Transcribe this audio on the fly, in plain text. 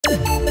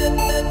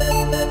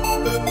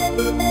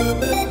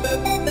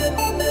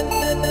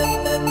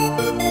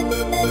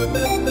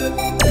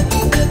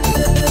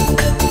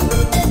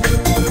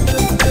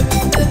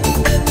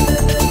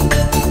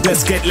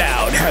get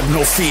loud, have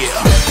no fear.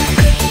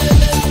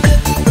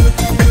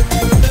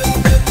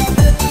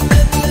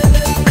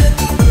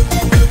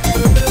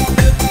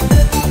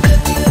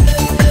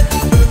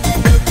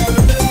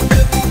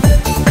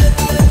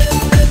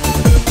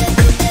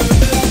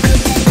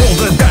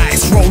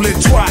 Roll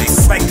it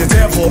twice, like the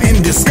devil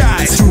in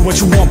disguise. Do what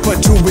you want,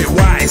 but do it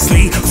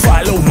wisely.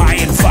 Follow my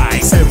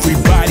advice.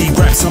 Everybody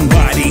grab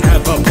somebody,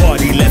 have a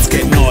party, let's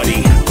get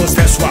naughty. Cause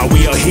that's why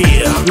we are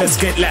here. Let's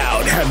get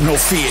loud, have no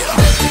fear.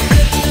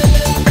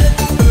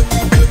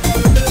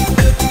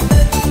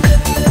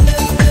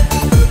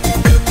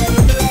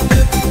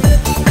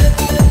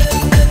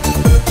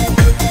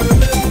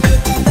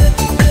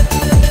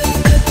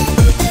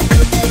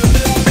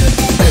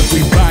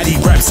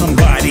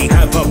 Somebody,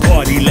 have a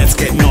party, let's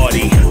get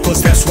naughty.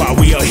 Cause that's why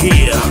we are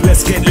here.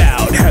 Let's get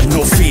loud, have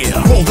no fear.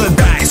 Roll the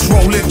dice,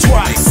 roll it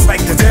twice,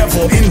 like the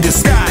devil in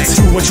disguise.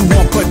 Do what you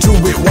want, but do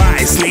it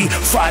wisely.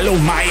 Follow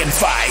my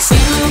advice.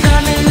 You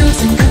got me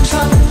losing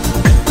control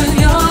with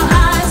your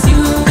eyes.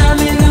 You got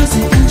me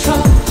losing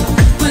control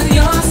with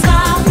your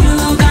smile.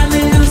 You got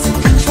me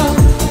losing control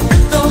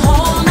the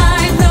whole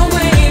night, no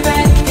way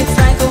back. It's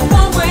like a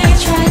one-way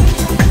track.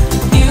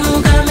 You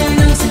got me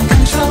losing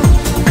control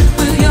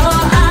with your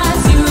eyes.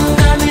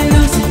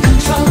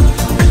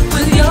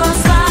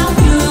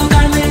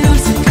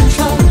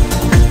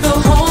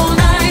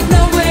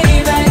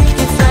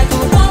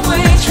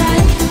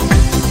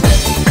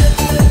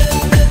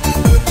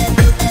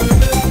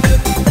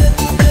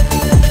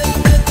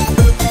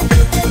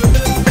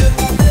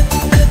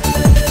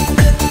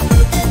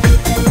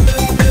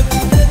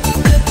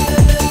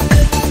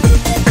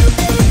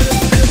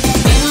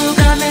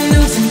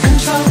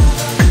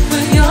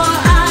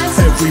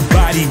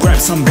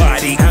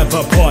 Somebody, have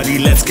a party,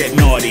 let's get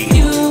naughty.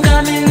 You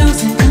got me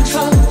losing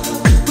control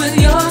with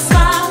your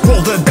smile.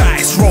 Roll the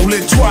dice, roll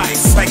it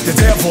twice, like the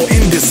devil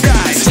in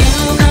disguise.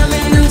 You got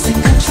me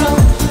losing control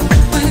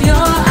with your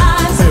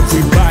eyes.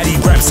 Everybody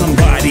grab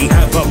somebody,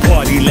 have a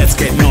party, let's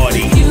get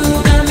naughty.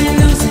 You got me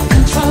losing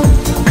control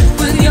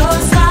with your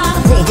smile.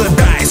 Roll the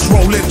dice,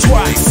 roll it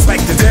twice,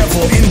 like the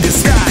devil in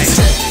disguise.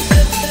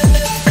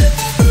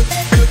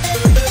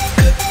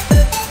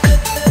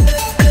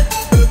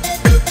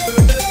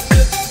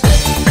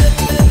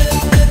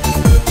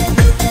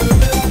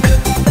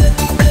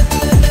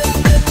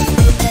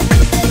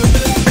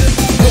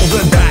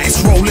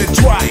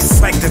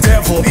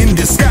 In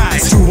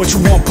disguise, do what you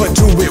want, but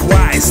do it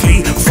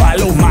wisely.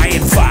 Follow my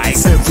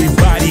advice.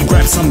 Everybody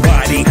grab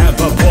somebody,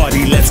 have a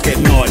party, let's get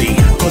naughty.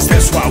 Cause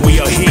that's why we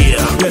are here.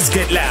 Let's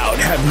get loud,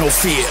 have no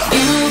fear.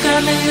 You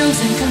got me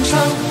losing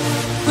control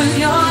with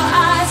your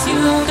eyes. You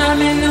got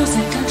me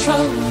losing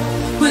control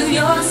with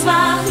your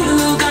smile.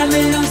 You got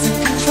me losing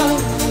control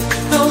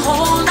the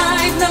whole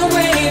night, no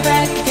way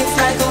back. It's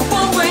like a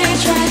one-way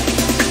track.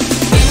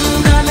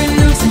 You got me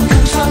losing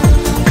control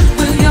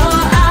with your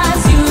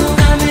eyes. You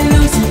got me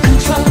losing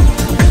control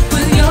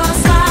with your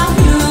smile.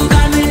 You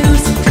got me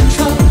losing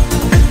control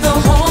the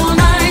whole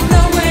night,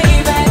 no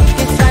way back.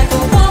 It's like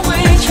a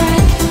one-way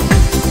track.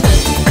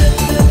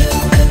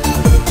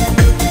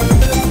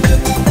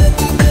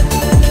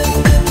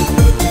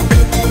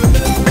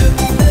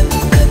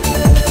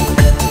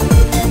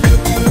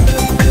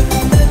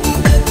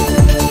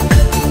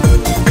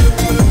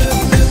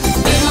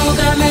 You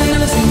got me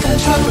losing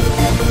control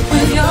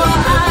with your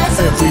eyes.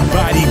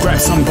 Everybody grab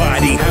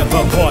somebody, have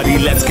a party,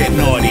 let's get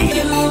naughty.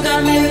 You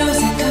got me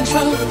losing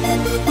control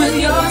with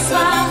your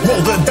smile.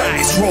 Roll the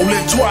dice, roll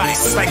it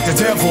twice, like the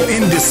devil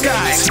in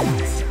disguise.